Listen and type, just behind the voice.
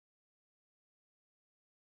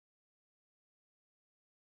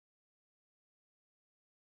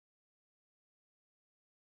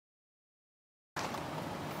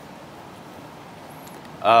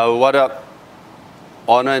What a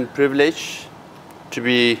honor and privilege to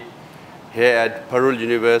be here at Parul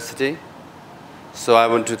University. So I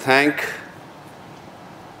want to thank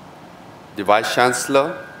the Vice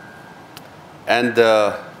Chancellor and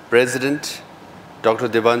the President, Dr.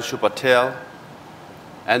 Devanshu Patel,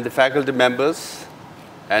 and the faculty members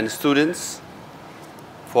and students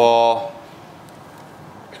for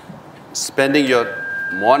spending your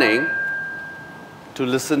morning to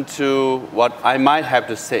listen to what I might have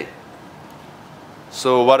to say.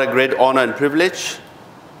 So what a great honor and privilege.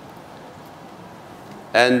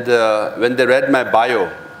 And when they read my bio,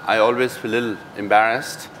 I always feel a little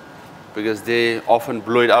embarrassed because they often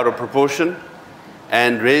blow it out of proportion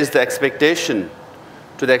and raise the expectation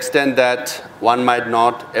to the extent that one might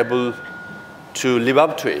not able to live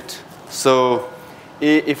up to it. So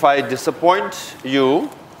if I disappoint you,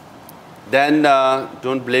 then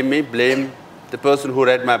don't blame me, blame the person who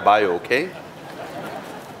read my bio, okay?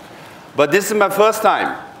 But this is my first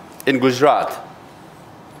time in Gujarat.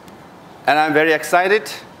 And I'm very excited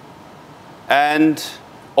and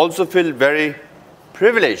also feel very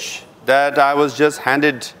privileged that I was just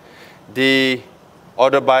handed the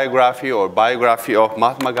autobiography or biography of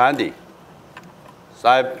Mahatma Gandhi.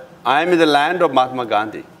 So I'm in the land of Mahatma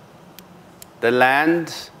Gandhi, the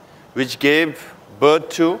land which gave birth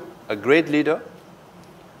to a great leader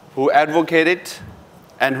who advocated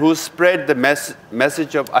and who spread the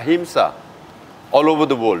message of ahimsa all over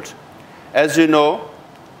the world. As you know,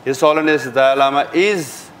 His Holiness the Dalai Lama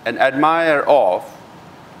is an admirer of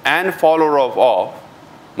and follower of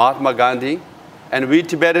Mahatma Gandhi, and we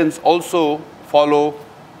Tibetans also follow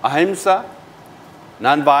ahimsa,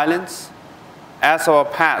 non-violence, as our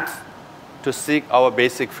path to seek our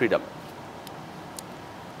basic freedom.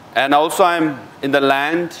 And also I'm in the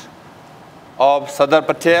land of Sardar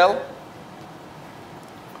Patel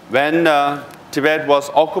when Tibet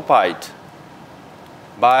was occupied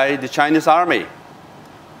by the Chinese army.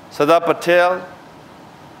 Sardar Patel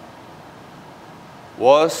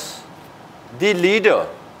was the leader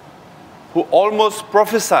who almost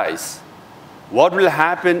prophesied what will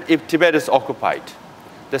happen if Tibet is occupied,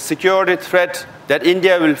 the security threat that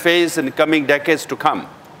India will face in the coming decades to come.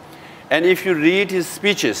 And if you read his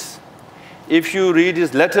speeches, if you read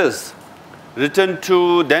his letters written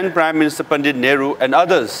to then Prime Minister Pandit Nehru and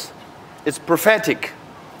others, it's prophetic.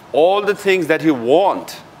 All the things that he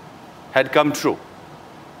warned had come true.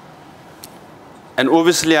 And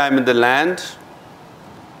obviously I'm in the land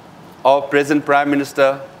of present Prime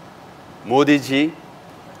Minister Modi ji.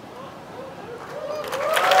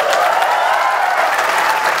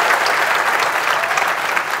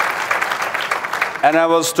 And I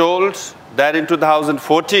was told that in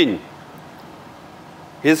 2014,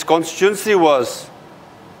 his constituency was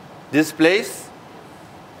this place,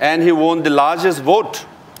 and he won the largest vote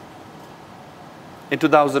in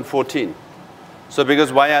 2014. So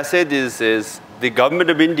because why I say this is the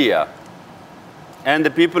government of India and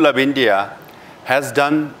the people of India has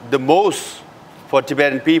done the most for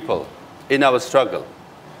Tibetan people in our struggle.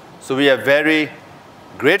 So we are very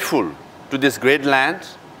grateful to this great land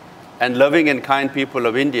and loving and kind people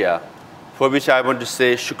of India, for which I want to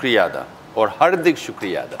say Shukriyada, or Hardik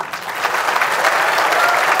Shukriyada.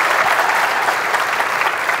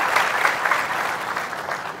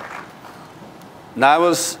 Now I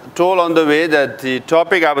was told on the way that the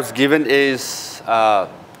topic I was given is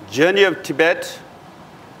Journey of Tibet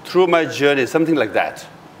through my journey, something like that.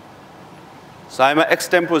 So I'm an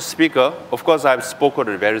extempore speaker. Of course, I've spoken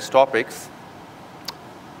on various topics.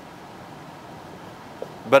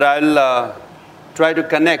 But I'll try to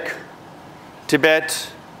connect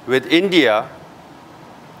Tibet with India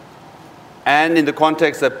and in the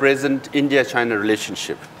context of present India-China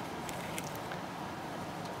relationship.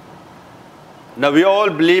 Now, we all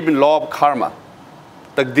believe in law of karma,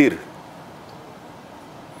 takdir.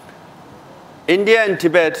 India and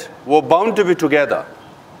Tibet were bound to be together.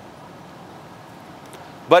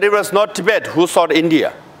 But it was not Tibet who sought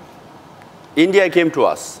India. India came to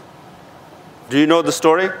us. Do you know the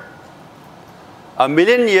story? 1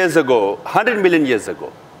 million years ago, 100 million years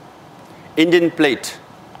ago, Indian plate,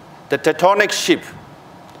 the tectonic shift.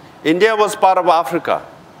 India was part of Africa,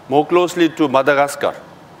 more closely to Madagascar.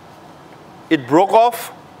 It broke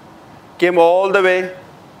off, came all the way,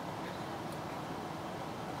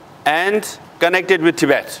 and connected with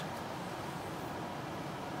Tibet.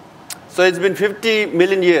 So it's been 50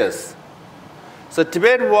 million years. So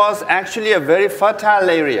Tibet was actually a very fertile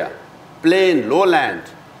area, plain, lowland,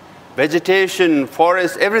 vegetation,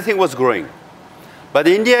 forest, everything was growing. But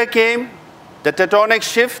India came, the tectonic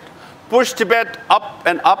shift pushed Tibet up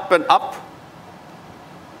and up and up.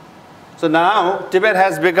 So now Tibet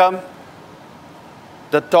has become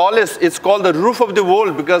the tallest. It's called the roof of the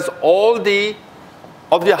world because all of the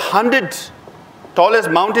 100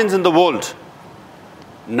 tallest mountains in the world,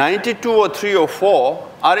 92 or 3 or 4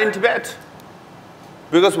 are in Tibet.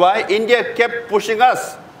 Because why? India kept pushing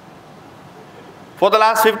us. For the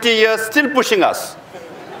last 50 years, still pushing us.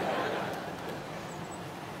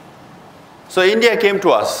 So India came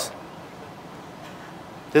to us.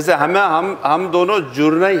 They said, हम दोनों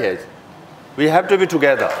जुड़ना ही है. We have to be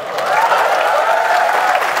together.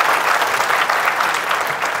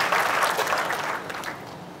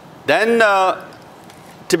 Then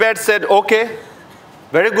Tibet said, okay,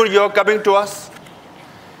 very good, you're coming to us.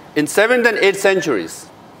 In 7th and 8th centuries,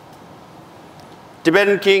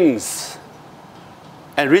 Tibetan kings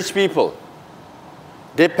and rich people,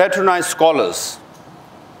 they patronized scholars.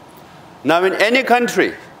 Now in any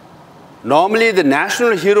country, normally the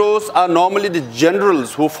national heroes are normally the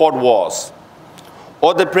generals who fought wars,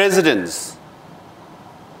 or the presidents.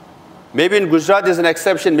 Maybe in Gujarat is an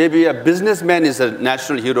exception, maybe a businessman is a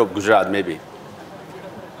national hero of Gujarat, maybe.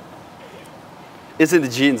 It's in the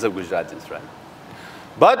genes of Gujaratis, right?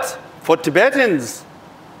 But for Tibetans,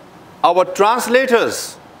 our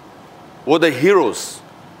translators were the heroes.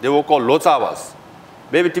 They were called Lotsawas.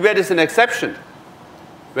 Maybe Tibet is an exception,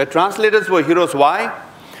 where translators were heroes. Why?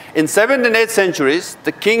 In 7th and 8th centuries,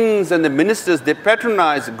 the kings and the ministers, they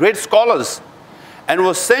patronized great scholars and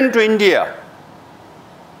were sent to India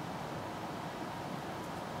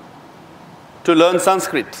to learn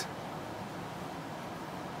Sanskrit,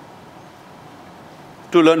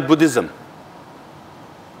 to learn Buddhism.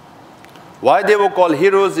 Why they were called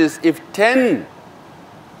heroes is if 10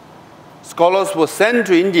 scholars were sent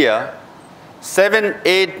to India, 7,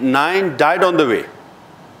 8, 9 died on the way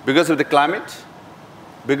because of the climate,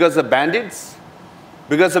 because of bandits,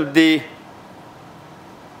 because of the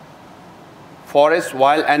forest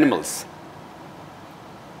wild animals.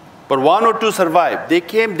 But 1 or 2 survived. They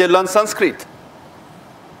came, they learned Sanskrit.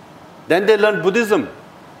 Then they learned Buddhism.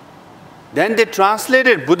 Then they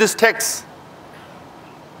translated Buddhist texts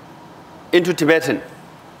into Tibetan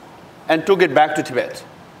and took it back to Tibet.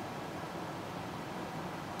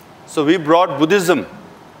 So we brought Buddhism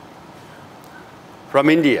from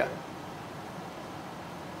India.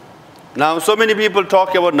 Now, so many people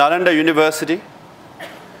talk about Nalanda University,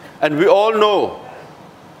 and we all know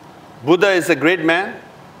Buddha is a great man.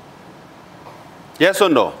 Yes or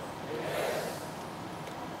no? Yes.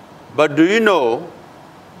 But do you know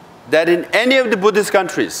that in any of the Buddhist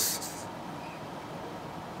countries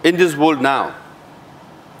in this world now,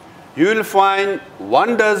 you will find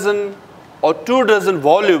 1 dozen or 2 dozen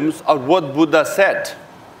volumes of what Buddha said.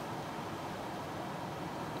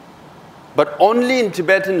 But only in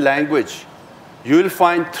Tibetan language, you will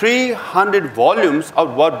find 300 volumes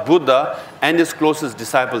of what Buddha and his closest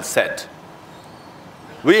disciples said.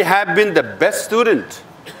 We have been the best student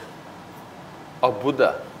of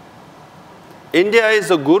Buddha. India is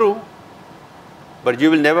a guru, but you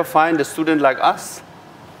will never find a student like us.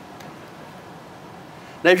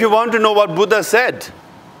 Now, if you want to know what Buddha said,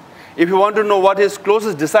 if you want to know what his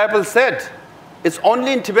closest disciples said, it's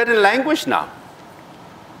only in Tibetan language now.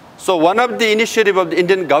 So one of the initiatives of the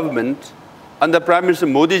Indian government under Prime Minister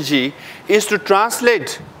Modi ji is to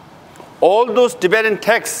translate all those Tibetan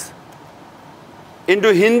texts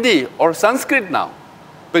into Hindi or Sanskrit now,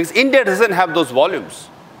 because India doesn't have those volumes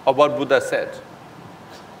of what Buddha said.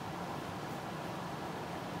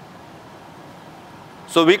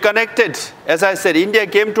 So we connected, as I said, India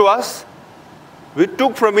came to us. We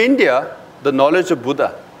took from India the knowledge of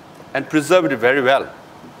Buddha and preserved it very well.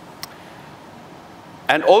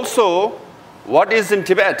 And also, what is in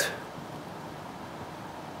Tibet?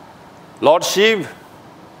 Lord Shiva.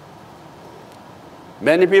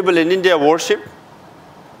 Many people in India worship.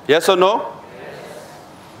 Yes or no? Yes.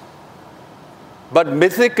 But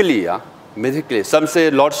mythically, some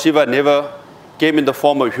say Lord Shiva never came in the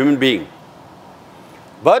form of a human being.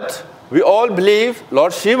 But we all believe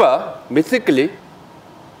Lord Shiva, mythically,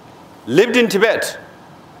 lived in Tibet.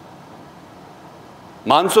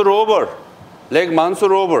 Mansarovar, Lake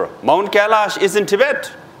Mansarovar, Mount Kailash is in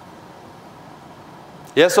Tibet.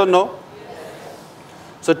 Yes or no? Yes.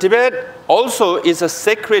 So Tibet also is a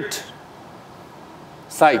sacred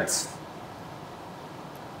site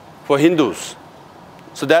for Hindus.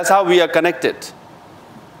 So that's how we are connected.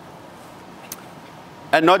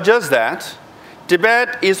 And not just that,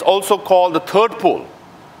 Tibet is also called the third pole.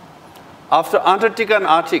 After Antarctica and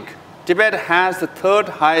Arctic, Tibet has the 3rd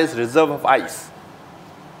highest reserve of ice.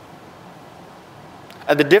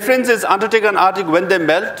 And the difference is Antarctica and Arctic, when they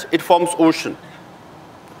melt, it forms ocean.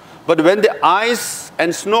 But when the ice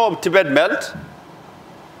and snow of Tibet melt,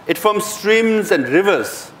 it forms streams and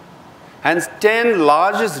rivers. Hence, 10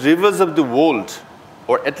 largest rivers of the world,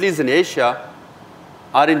 or at least in Asia,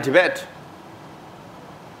 are in Tibet.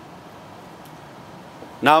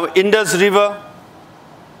 Now, Indus River,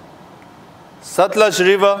 Satluj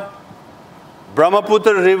River,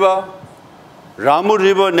 Brahmaputra River, Ramu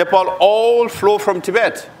River, Nepal, all flow from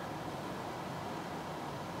Tibet.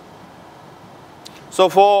 So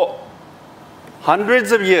for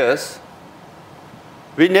hundreds of years,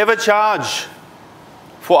 we never charge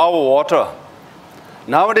for our water.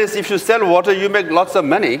 Nowadays, if you sell water, you make lots of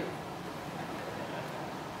money.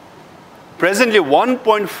 Presently,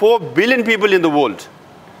 1.4 billion people in the world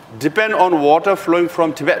depend on water flowing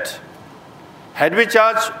from Tibet. Had we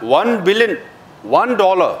charged $1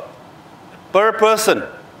 per person,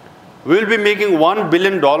 we will be making $1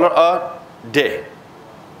 billion a day.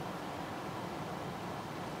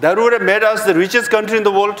 That would have made us the richest country in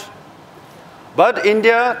the world. But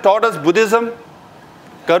India taught us Buddhism.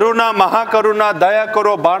 Karuna, Mahakaruna, Daya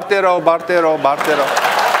Karo, Barte Raho, Barte Raho, Barte Raho.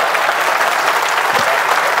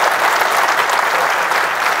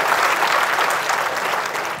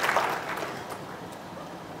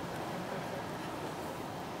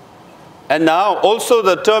 And now also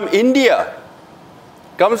the term India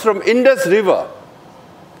comes from Indus River.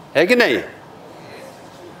 Hai ki nahi?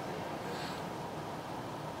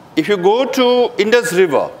 If you go to Indus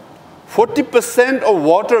River, 40% of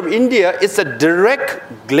water of India is a direct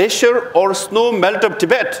glacier or snow melt of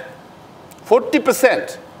Tibet.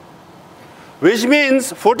 40%. Which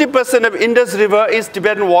means 40% of Indus River is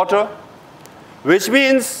Tibetan water. Which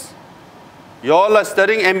means you all are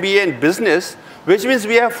studying MBA in business, which means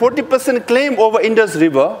we have 40% claim over Indus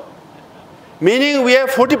River, meaning we have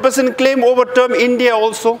 40% claim over term India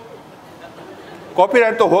also.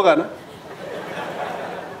 Copyright to hoga na?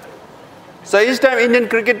 So each time Indian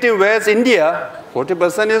cricket team wears India,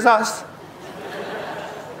 40% is us.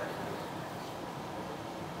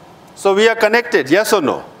 So we are connected, yes or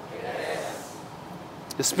no? Yes.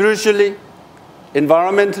 Spiritually,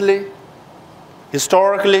 environmentally,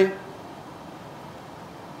 historically,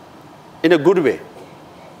 in a good way.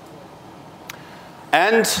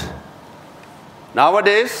 And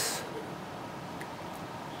nowadays,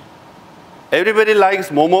 everybody likes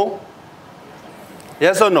momo.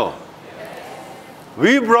 Yes or no?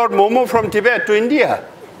 We brought momo from Tibet to India.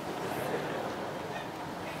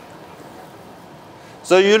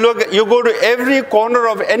 So you go to every corner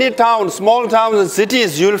of any town, small towns and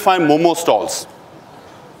cities, you will find momo stalls.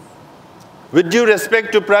 With due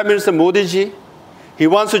respect to Prime Minister Modi ji, he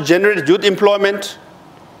wants to generate youth employment.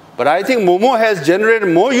 But I think momo has generated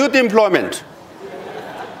more youth employment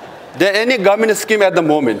than any government scheme at the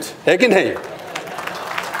moment. Hai ki nahi?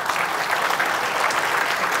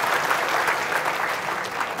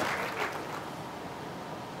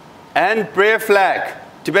 And prayer flag,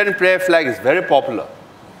 Tibetan prayer flag is very popular.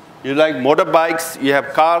 You like motorbikes, you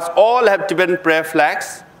have cars, all have Tibetan prayer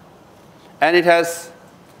flags. And it has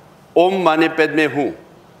Om Mani Padme Hum.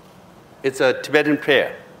 It's a Tibetan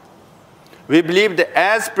prayer. We believe that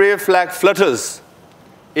as prayer flag flutters,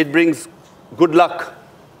 it brings good luck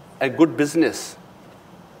and good business.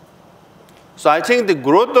 So I think the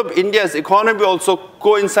growth of India's economy also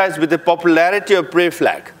coincides with the popularity of prayer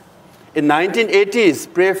flag. In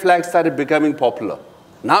 1980s, prayer flag started becoming popular.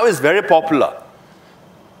 Now it's very popular.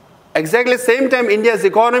 Exactly the same time, India's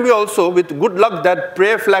economy also, with good luck that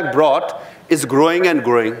prayer flag brought, is growing and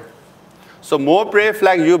growing. So more prayer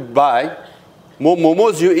flag you buy, more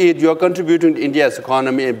momos you eat, you are contributing to India's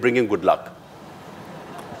economy and bringing good luck.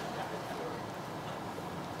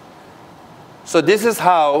 So this is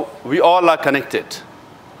how we all are connected.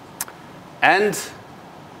 And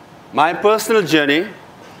my personal journey,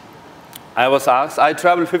 I was asked, I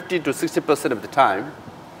travel 50 to 60% of the time.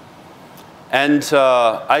 And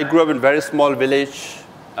I grew up in a very small village.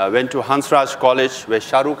 I went to Hansraj College, where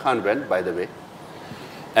Shah Rukh Khan went, by the way.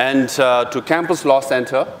 And to Campus Law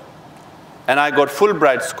Center. And I got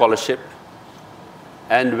Fulbright scholarship.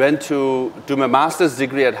 And went to do my master's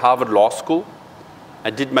degree at Harvard Law School. I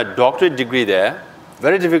did my doctorate degree there.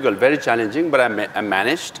 Very difficult, very challenging, but I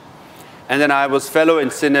managed. And then I was fellow and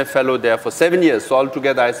senior fellow there for 7 years. So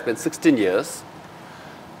altogether, I spent 16 years.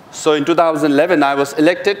 So in 2011, I was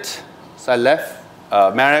elected. So I left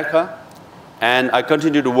America. And I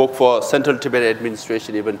continued to work for Central Tibet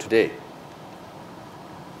Administration even today.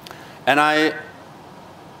 And I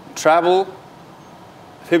travel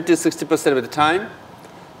 50, 60% of the time.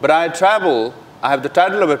 But I travel, I have the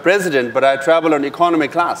title of a president, but I travel on economy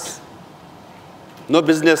class. No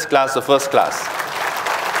business class or first class.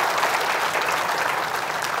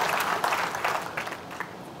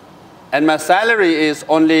 And my salary is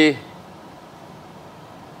only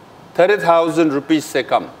 30,000 rupees se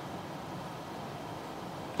kam.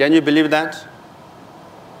 Can you believe that?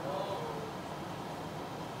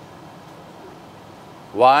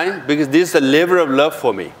 Why? Because this is a labor of love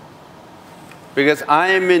for me. Because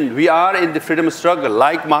we are in the freedom struggle,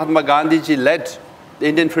 like Mahatma Gandhi ji led the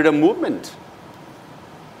Indian freedom movement.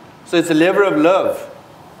 So it's a labor of love.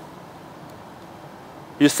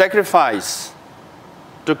 You sacrifice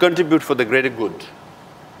to contribute for the greater good.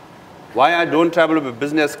 Why I don't travel with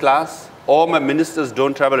business class? All my ministers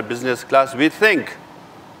don't travel with business class. We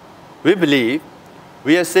believe,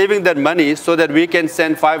 we are saving that money so that we can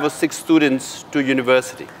send 5 or 6 students to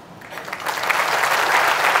university.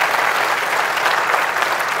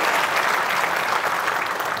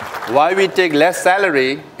 Why we take less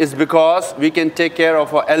salary is because we can take care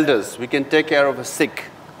of our elders, we can take care of the sick,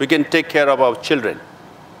 we can take care of our children.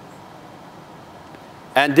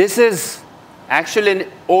 And this is actually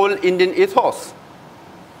an all-Indian ethos.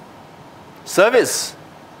 Service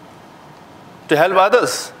to help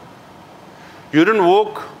others. You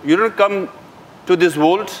don't come to this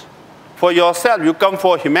world for yourself, you come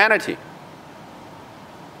for humanity.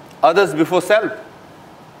 Others before self.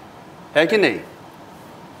 Hai ki nahi?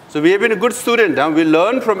 So we have been a good student. We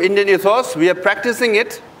learn from Indian ethos, we are practicing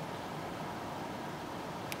it.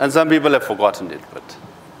 And some people have forgotten it.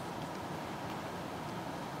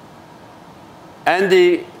 And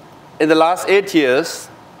in the last 8 years,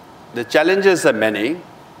 the challenges are many,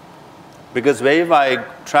 because wherever I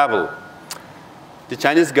travel, the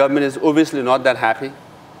Chinese government is obviously not that happy.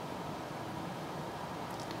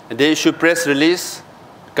 And they issue press release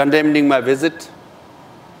condemning my visit.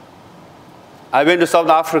 I went to South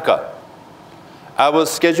Africa. I was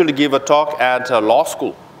scheduled to give a talk at a law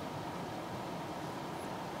school.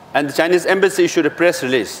 And the Chinese embassy issued a press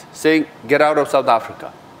release saying, get out of South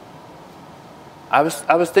Africa. I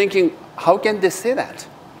was thinking, how can they say that?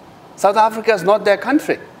 South Africa is not their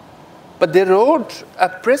country. But they wrote a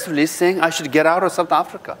press release saying I should get out of South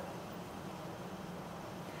Africa.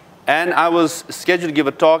 And I was scheduled to give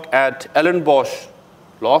a talk at Stellenbosch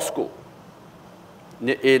Law School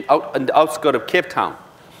in the outskirts of Cape Town.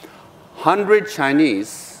 100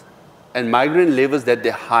 Chinese and migrant laborers that they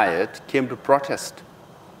hired came to protest.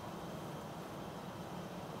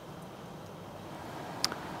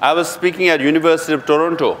 I was speaking at University of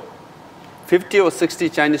Toronto. 50 or 60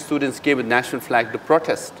 Chinese students came with national flag to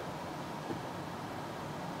protest.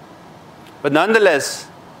 But nonetheless,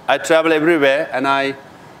 I travel everywhere and I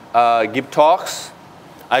give talks.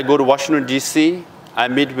 I go to Washington, D.C. I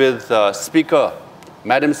meet with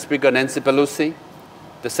Madam Speaker Nancy Pelosi,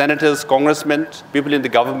 the senators, congressmen, people in the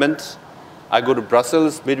government. I go to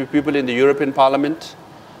Brussels, meet with people in the European Parliament.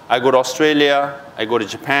 I go to Australia. I go to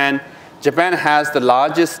Japan. Japan has the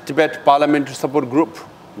largest Tibet parliamentary support group,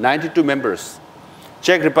 92 members.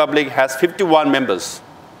 Czech Republic has 51 members.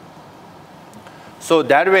 So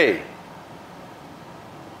that way,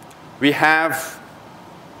 we have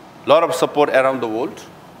a lot of support around the world.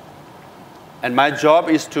 And my job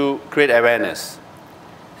is to create awareness.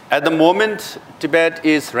 At the moment, Tibet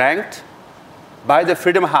is ranked by the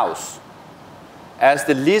Freedom House as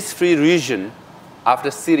the least free region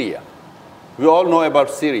after Syria. We all know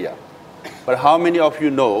about Syria. But how many of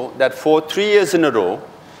you know that for 3 years in a row,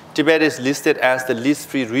 Tibet is listed as the least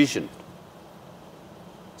free region,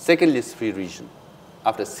 second least free region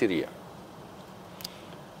after Syria?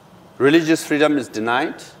 Religious freedom is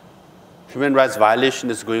denied, human rights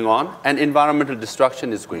violation is going on, and environmental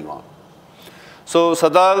destruction is going on. So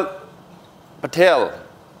Sardar Patel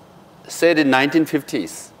said in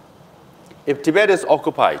 1950s, if Tibet is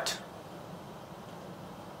occupied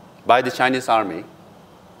by the Chinese army,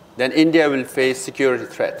 then India will face security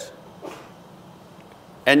threat.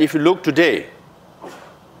 And if you look today,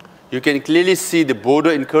 you can clearly see the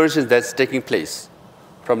border incursions that's taking place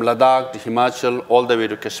from Ladakh to Himachal, all the way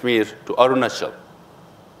to Kashmir to Arunachal.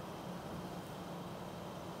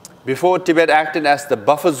 Before, Tibet acted as the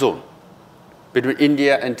buffer zone between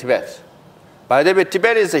India and Tibet. By the way,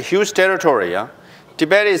 Tibet is a huge territory. Yeah?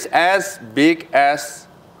 Tibet is as big as,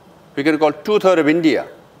 we can call 2/3 of India.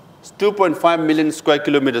 It's 2.5 million square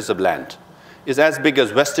kilometers of land. It's as big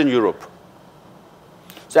as Western Europe.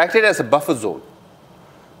 So acted as a buffer zone.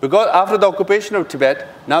 Because after the occupation of Tibet,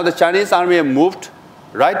 now the Chinese army have moved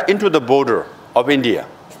right into the border of India.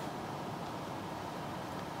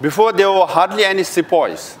 Before, there were hardly any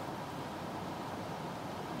sepoys.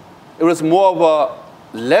 It was more of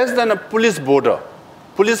a less than a police border.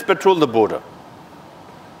 Police patrol the border.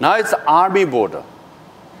 Now it's an army border.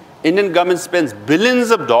 Indian government spends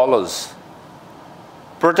billions of dollars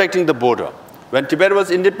protecting the border. When Tibet was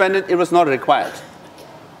independent, it was not required.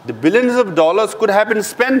 The billions of dollars could have been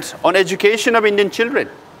spent on education of Indian children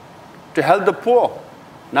to help the poor.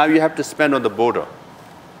 Now you have to spend on the border.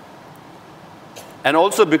 And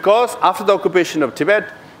also because after the occupation of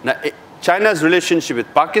Tibet, China's relationship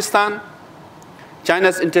with Pakistan,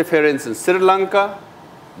 China's interference in Sri Lanka,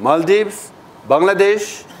 Maldives,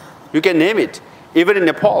 Bangladesh, you can name it, even in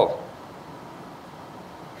Nepal.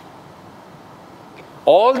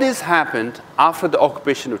 All this happened after the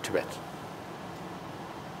occupation of Tibet.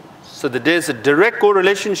 So there is a direct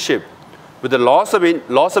correlationship with the loss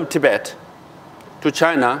of Tibet to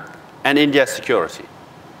China and India's security.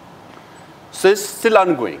 So it's still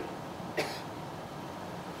ongoing.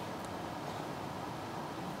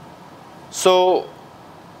 So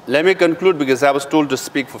let me conclude, because I was told to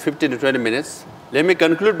speak for 15 to 20 minutes. Let me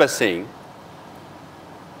conclude by saying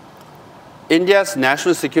India's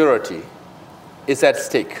national security is at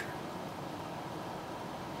stake.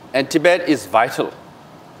 And Tibet is vital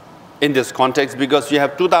in this context because we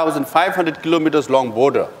have 2,500 kilometers long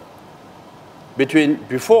border between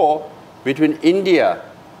India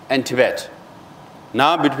and Tibet,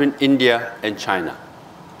 now between India and China.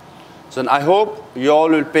 So I hope you all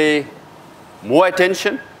will pay more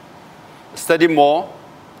attention, study more,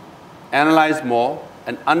 analyze more,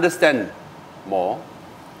 and understand more.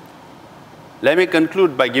 Let me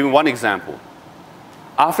conclude by giving one example.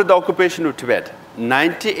 After the occupation of Tibet,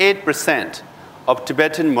 98% of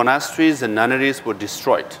Tibetan monasteries and nunneries were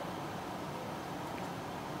destroyed.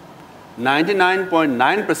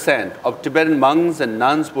 99.9% of Tibetan monks and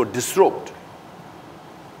nuns were disrobed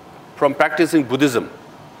from practicing Buddhism.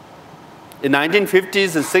 In the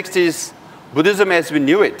 1950s and 60s, Buddhism as we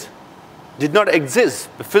knew it did not exist.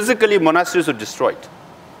 Physically, monasteries were destroyed.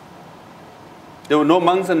 There were no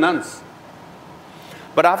monks and nuns.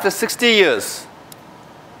 But after 60 years,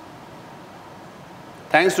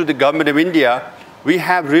 thanks to the government of India, we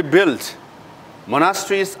have rebuilt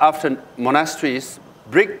monasteries after monasteries,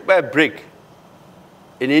 brick by brick,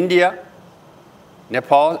 in India,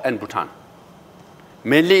 Nepal, and Bhutan,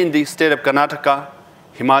 mainly in the state of Karnataka,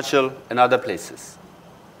 Himachal, and other places.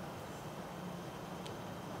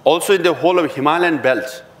 Also in the whole of Himalayan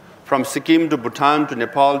belt, from Sikkim to Bhutan to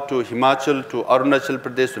Nepal to Himachal to Arunachal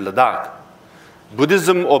Pradesh to Ladakh,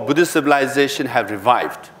 Buddhism or Buddhist civilization have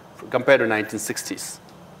revived compared to 1960s.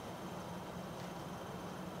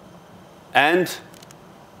 And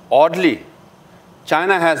oddly,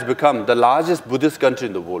 China has become the largest Buddhist country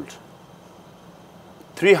in the world.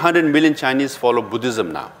 300 million Chinese follow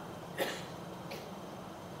Buddhism now.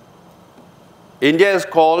 India is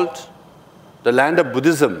called the land of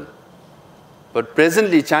Buddhism, but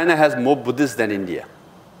presently China has more Buddhists than India.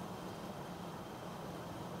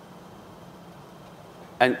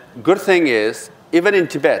 And good thing is, even in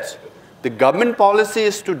Tibet, the government policy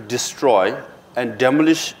is to destroy and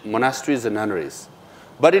demolish monasteries and nunneries.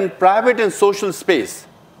 But in private and social space,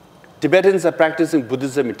 Tibetans are practicing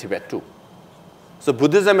Buddhism in Tibet too. So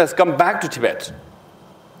Buddhism has come back to Tibet.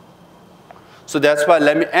 So that's why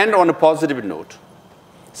let me end on a positive note,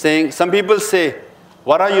 saying, some people say,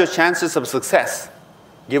 what are your chances of success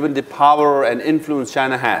given the power and influence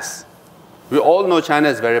China has? We all know China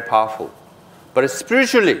is very powerful. But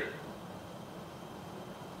spiritually,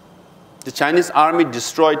 the Chinese army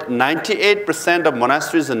destroyed 98% of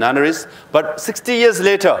monasteries and nunneries, but 60 years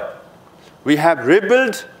later, we have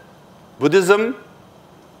rebuilt Buddhism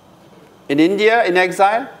in India in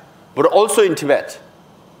exile, but also in Tibet.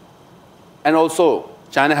 And also,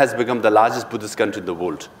 China has become the largest Buddhist country in the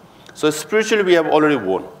world. So spiritually, we have already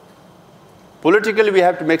won. Politically, we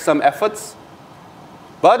have to make some efforts,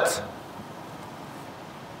 but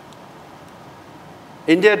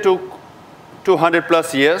India took 200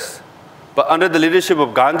 plus years, but under the leadership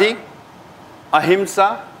of Gandhi,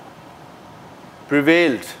 ahimsa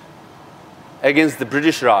prevailed against the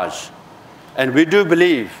British Raj. And we do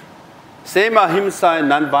believe same ahimsa and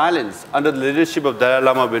non-violence under the leadership of Dalai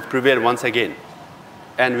Lama will prevail once again,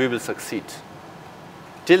 and we will succeed.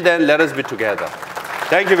 Till then, let us be together.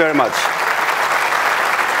 Thank you very much.